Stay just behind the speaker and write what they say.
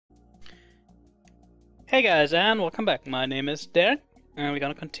Hey guys, and welcome back. My name is Derek, and we're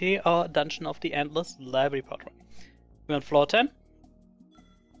gonna continue our Dungeon of the Endless Library Pod run. We're on floor 10.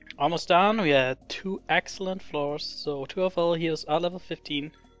 Almost done. We had two excellent floors, so two of our heroes are level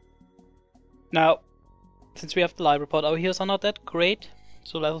 15. Now, since we have the library pod, our heroes are not that great,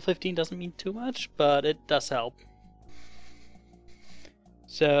 so level 15 doesn't mean too much, but it does help.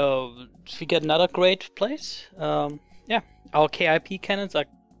 So, if we get another great place, yeah, our KIP cannons are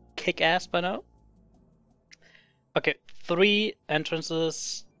kick-ass by now. Okay, 3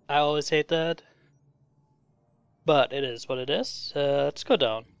 entrances. I always hate that. But it is what it is. Let's go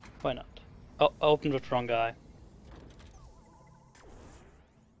down. Why not? Oh, I opened with the wrong guy.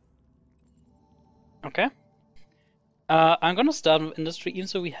 Okay. I'm gonna start with industry. Even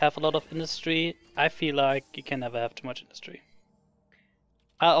though we have a lot of industry, I feel like you can never have too much industry.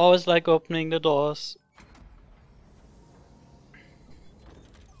 I always like opening the doors.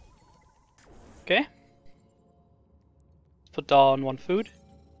 Okay. Put down 1 food.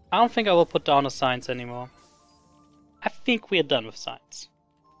 I don't think I will put down a science anymore. I think we are done with science.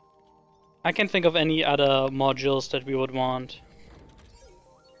 I can't think of any other modules that we would want.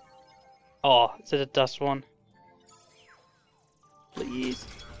 Oh, is it a dust one? Please.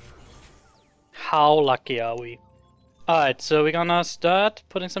 How lucky are we? Alright, so we're gonna start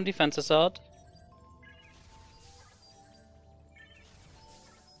putting some defenses out.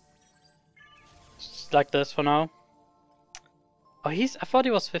 Just like this for now. Oh, I thought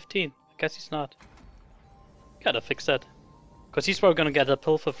he was 15. I guess he's not. Gotta fix that. Because he's probably gonna get a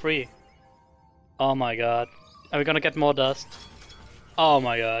pill for free. Oh my god. Are we gonna get more dust? Oh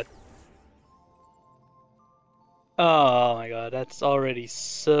my god. Oh my god, that's already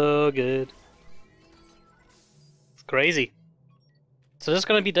so good. It's crazy. So this is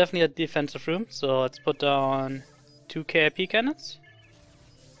gonna be definitely a defensive room, so let's put down 2 KIP cannons.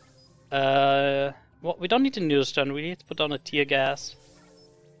 Well, we don't need a needle stun really, let's put down a tear gas.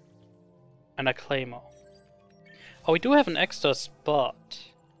 And a claymore. Oh, we do have an extra spot.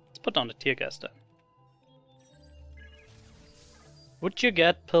 Let's put down the tear gas then. Would you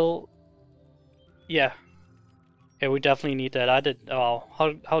get pill? Yeah. Yeah, we definitely need that. I did. Oh,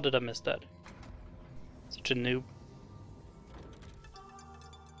 how did I miss that? Such a noob.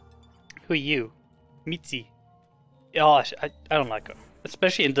 Who are you? Mitzi. Oh, I don't like her.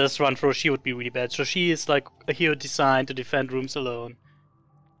 Especially in this run through, she would be really bad. So she is like a hero designed to defend rooms alone.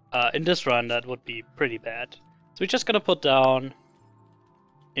 In this run, that would be pretty bad. So we're just gonna put down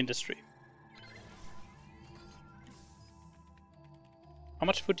industry. How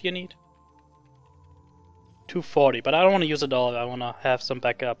much food do you need? 240, but I don't want to use it all. I want to have some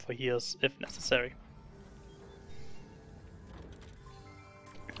backup for heals if necessary.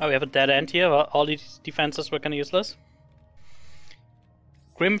 Oh, we have a dead end here. Well, all these defenses were kind of useless.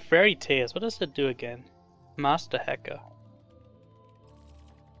 Grim Fairy Tales. What does that do again? Master Hacker.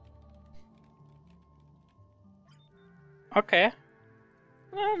 Okay.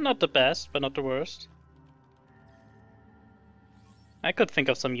 Well, not the best, but not the worst. I could think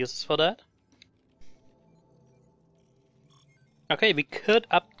of some uses for that. Okay, we could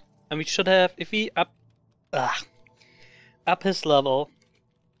up, and we should have, if we up his level,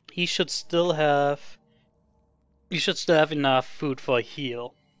 he should still have, we should still have enough food for a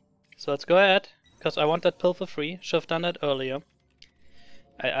heal. So let's go ahead, because I want that pill for free. Should have done that earlier.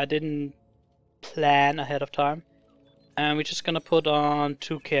 I didn't plan ahead of time. And we're just gonna put on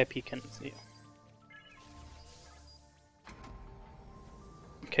 2 KIP cannons here.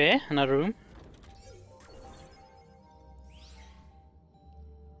 Okay, another room.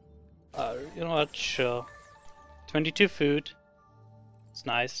 You know what? Sure. 22 food. It's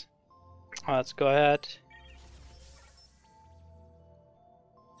nice. Let's go ahead.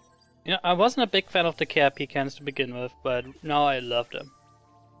 You know, I wasn't a big fan of the KIP cannons to begin with, but now I love them.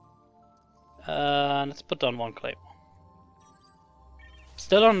 Let's put down 1 claymore.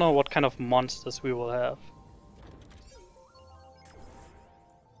 Still don't know what kind of monsters we will have.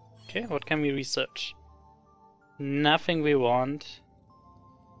 Okay, what can we research? Nothing we want.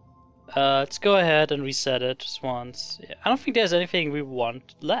 Let's go ahead and reset it just once. Yeah, I don't think there's anything we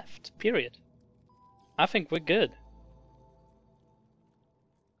want left, period. I think we're good.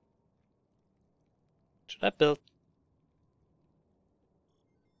 Should I build?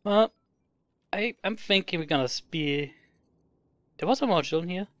 Well, I'm thinking we're gonna be... There was a module in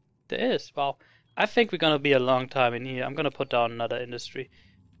here? There is, wow. I think we're gonna be a long time in here. I'm gonna put down another industry.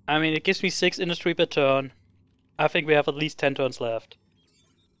 I mean, it gives me 6 industry per turn. I think we have at least 10 turns left.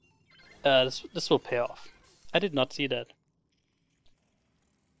 This will pay off. I did not see that.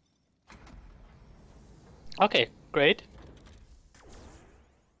 Okay, great.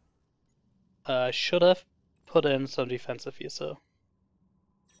 Should have put in some defensive here, so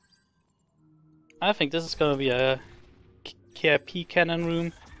I think this is gonna be a KRP cannon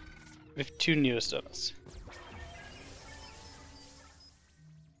room with 2 Neostoners.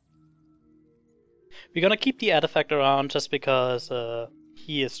 We're gonna keep the artifact around just because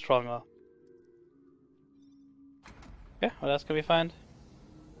he is stronger. Okay, what else can we find?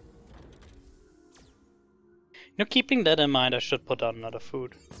 You know, keeping that in mind, I should put down another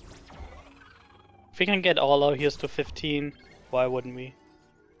food. If we can get all our heals to 15, why wouldn't we?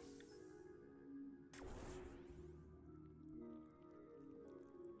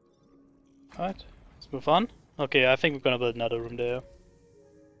 Alright, let's move on. Okay, I think we're gonna build another room there.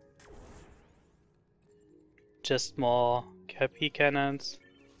 Just more KP cannons.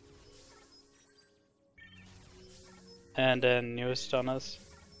 And then new stunners.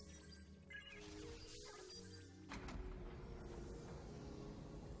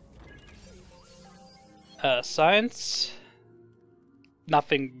 Science.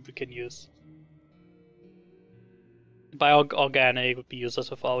 Nothing we can use. Organic would be useless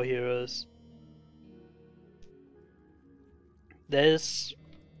with our heroes. There's...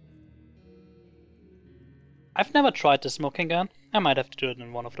 I've never tried the smoking gun. I might have to do it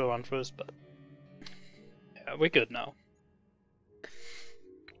in one of the run-throughs, but... yeah, we're good now.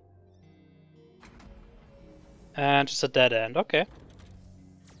 And just a dead end, okay.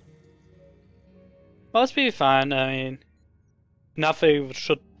 Well, it's pretty fine, I mean... nothing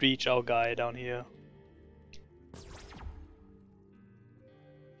should reach our guy down here.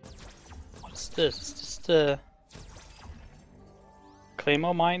 What is this? Is this the...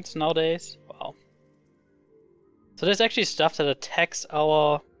 Claymore mines nowadays? Wow. So there's actually stuff that attacks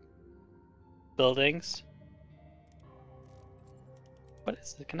our... buildings. What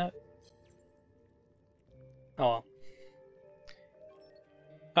is it? Can I... oh well.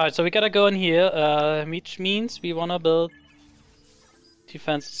 Alright, so we gotta go in here, which means we wanna build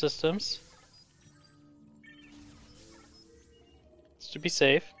defense systems. Just to be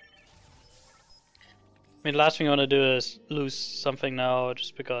safe. I mean, the last thing I wanna do is lose something now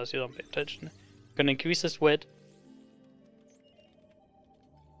just because you don't pay attention. I'm gonna increase this width.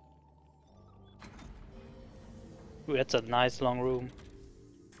 Ooh, that's a nice long room.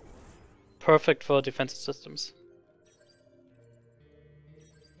 Perfect for defensive systems.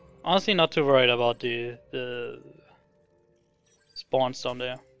 Honestly, not too worried about the spawns down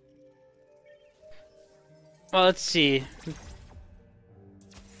there. Well, let's see.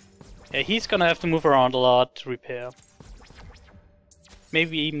 Yeah, he's gonna have to move around a lot to repair.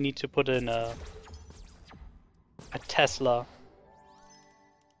 Maybe we even need to put in a Tesla.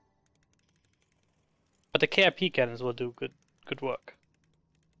 But the KRP cannons will do good work.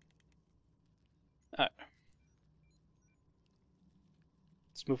 Alright.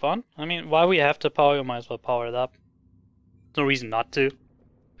 Let's move on. I mean, while we have the power, we might as well power it up. There's no reason not to.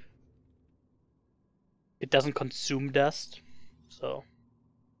 It doesn't consume dust, so...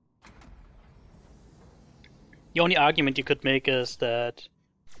 the only argument you could make is that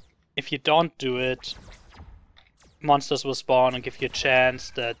if you don't do it, monsters will spawn and give you a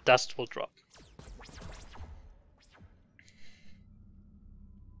chance that dust will drop.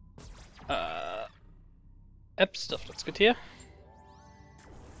 App stuff, that's good here.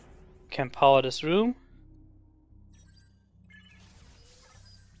 Can power this room.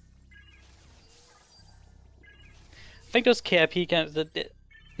 I think those KRP cannons,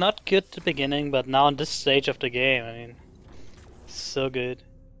 not good at the beginning, but now in this stage of the game, I mean, so good.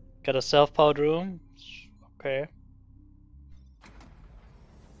 Got a self-powered room. Okay.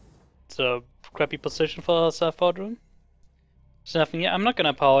 It's a crappy position for a self-powered room. There's nothing here. I'm not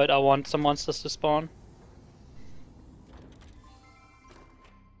gonna power it. I want some monsters to spawn.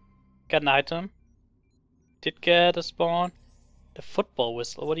 Got an item. Did get a spawn. The football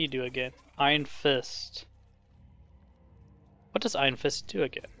whistle. What do you do again? Iron Fist. What does Iron Fist do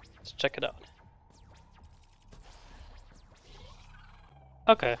again? Let's check it out.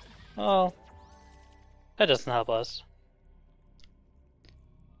 Okay. Well, that doesn't help us.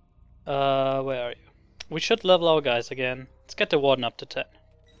 Where are you? We should level our guys again. Let's get the warden up to 10.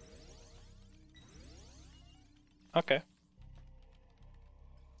 Okay.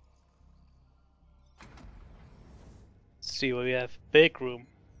 Let's see what we have. Big room.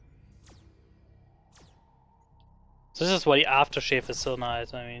 So this is why the aftershave is so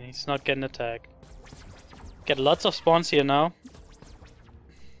nice. I mean, he's not getting attacked. Get lots of spawns here now.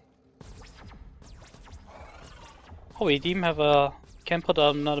 Oh, we even have a... can put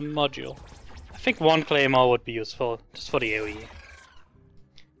another module. I think one claymore would be useful, just for the AoE.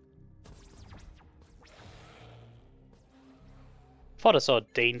 Thought I saw a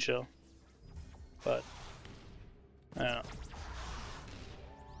danger. but I don't know.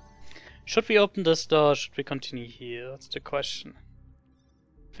 Should we open this door or should we continue here? That's the question.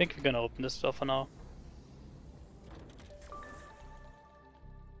 I think we're gonna open this door for now.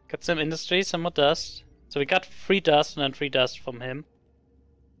 Got some industry, some more dust. So we got 3 dust and then 3 dust from him,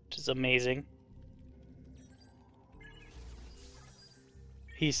 which is amazing.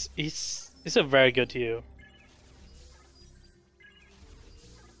 He's a very good hero.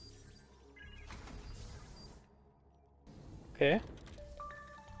 Okay.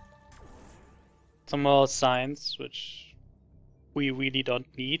 Some more signs, which we really don't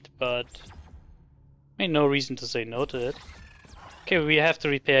need, but ain't no reason to say no to it. Okay, we have to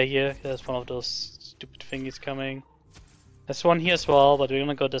repair here. There's one of those stupid thingies coming. There's one here as well, but we're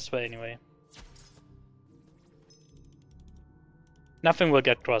gonna go this way anyway. Nothing will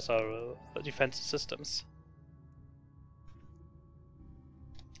get across our defensive systems.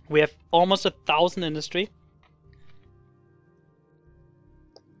 We have almost 1,000 industry.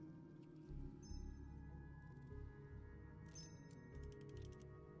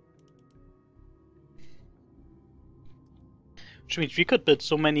 Which means we could build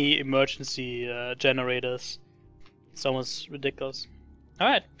so many emergency generators. It's almost ridiculous.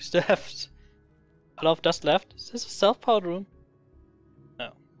 Alright, we still have a lot of dust left. Is this a self-powered room?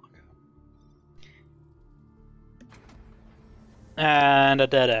 No. Okay. And a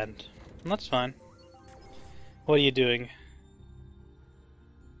dead end. That's fine. What are you doing?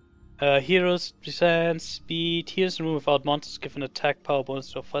 Heroes present speed. Here's a room without monsters. Give an attack power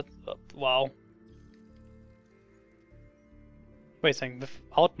bonus to a foot. Wow. Wait a second,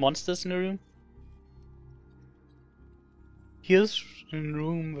 without monsters in the room? Here's a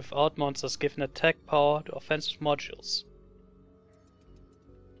room without monsters, give an attack power to offensive modules.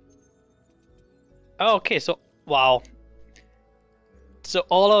 Oh, okay, so, wow. So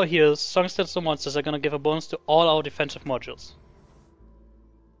all our heroes, as long as there's no monsters, are gonna give a bonus to all our defensive modules.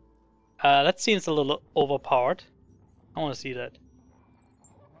 That seems a little overpowered. I wanna see that.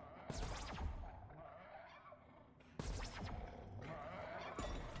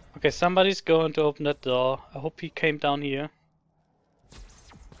 Okay, somebody's going to open that door. I hope he came down here.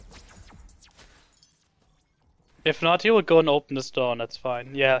 If not, he will go and open this door and that's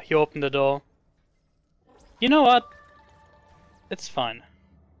fine. Yeah, he opened the door. You know what? It's fine.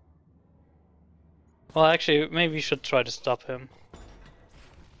 Well, actually, maybe we should try to stop him.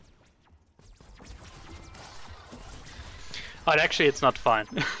 Oh, actually, it's not fine.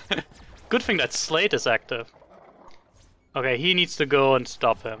 Good thing that Slate is active. Okay, he needs to go and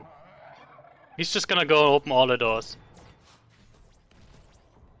stop him. He's just gonna go and open all the doors.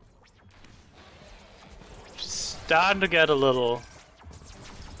 Starting to get a little...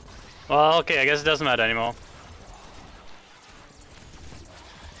 Well, okay, I guess it doesn't matter anymore.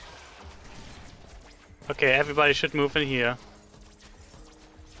 Okay, everybody should move in here.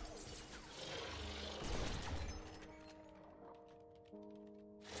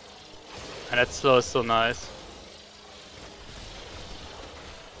 And that slow is so nice.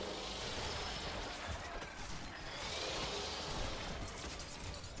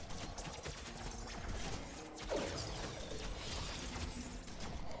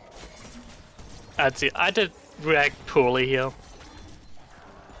 I'd see, I did react poorly here.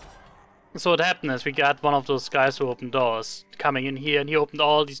 So what happened is we got one of those guys who opened doors coming in here and he opened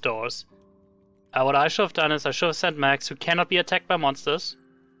all these doors. What I should have done is I should have sent Max, who cannot be attacked by monsters,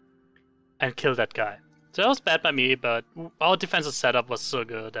 and kill that guy. So that was bad by me, but our defensive setup was so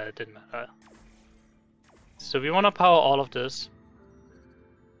good that it didn't matter. So we want to power all of this.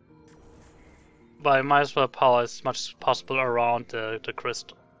 But I might as well power as much as possible around the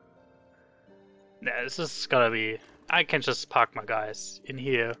crystal. Yeah, this is gonna be... I can just park my guys in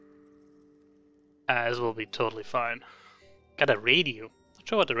here. This will be totally fine. Got a radio. Not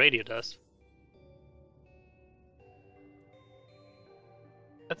sure what the radio does.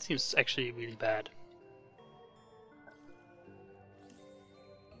 That seems actually really bad.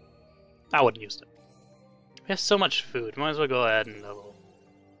 I wouldn't use it. We have so much food, might as well go ahead and level.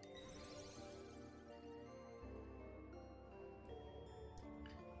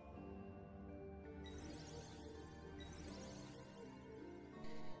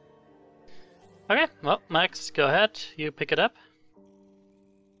 Okay, well, Max, go ahead, you pick it up.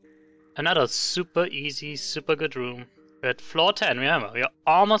 Another super easy, super good room. We're at floor 10, remember, we're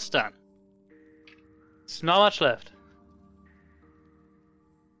almost done. There's not much left.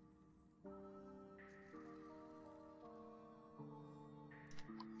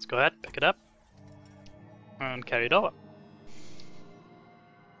 Let's go ahead, pick it up, and carry it over.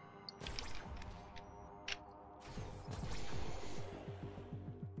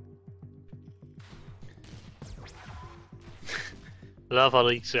 I love how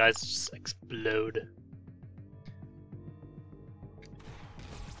these guys just explode.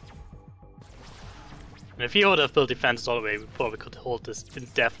 And if he would have built defenses all the way, we probably could hold this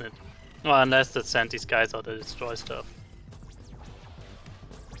indefinitely. Well, unless they send these guys out to destroy stuff.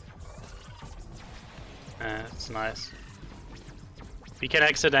 It's nice. We can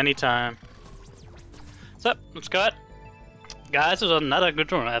exit anytime. So, let's go ahead. Guys, it was another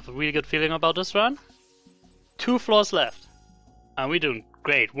good run. I have a really good feeling about this run. 2 floors left. And we're doing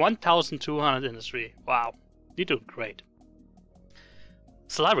great. 1,200 industry. Wow. You're doing great.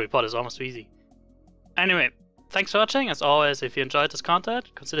 This library pod is almost easy. Anyway, thanks for watching. As always, if you enjoyed this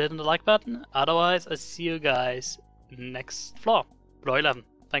content, consider hitting the like button. Otherwise, I see you guys next floor. Floor 11.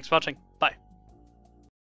 Thanks for watching.